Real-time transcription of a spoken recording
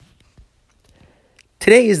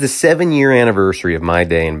Today is the 7-year anniversary of my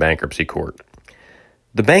day in bankruptcy court.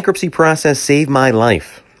 The bankruptcy process saved my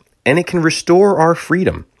life, and it can restore our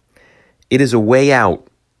freedom. It is a way out,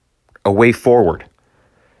 a way forward.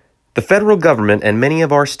 The federal government and many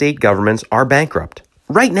of our state governments are bankrupt.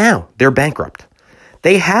 Right now, they're bankrupt.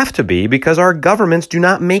 They have to be because our governments do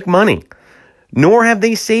not make money, nor have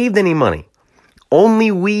they saved any money. Only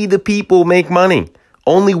we, the people, make money.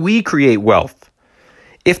 Only we create wealth.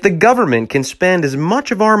 If the government can spend as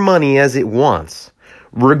much of our money as it wants,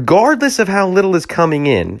 regardless of how little is coming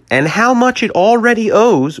in and how much it already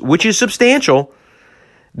owes, which is substantial,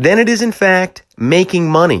 then it is in fact making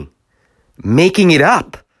money, making it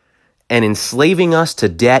up, and enslaving us to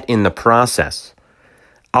debt in the process.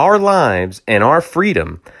 Our lives and our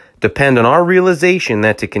freedom depend on our realization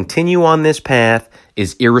that to continue on this path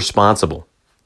is irresponsible.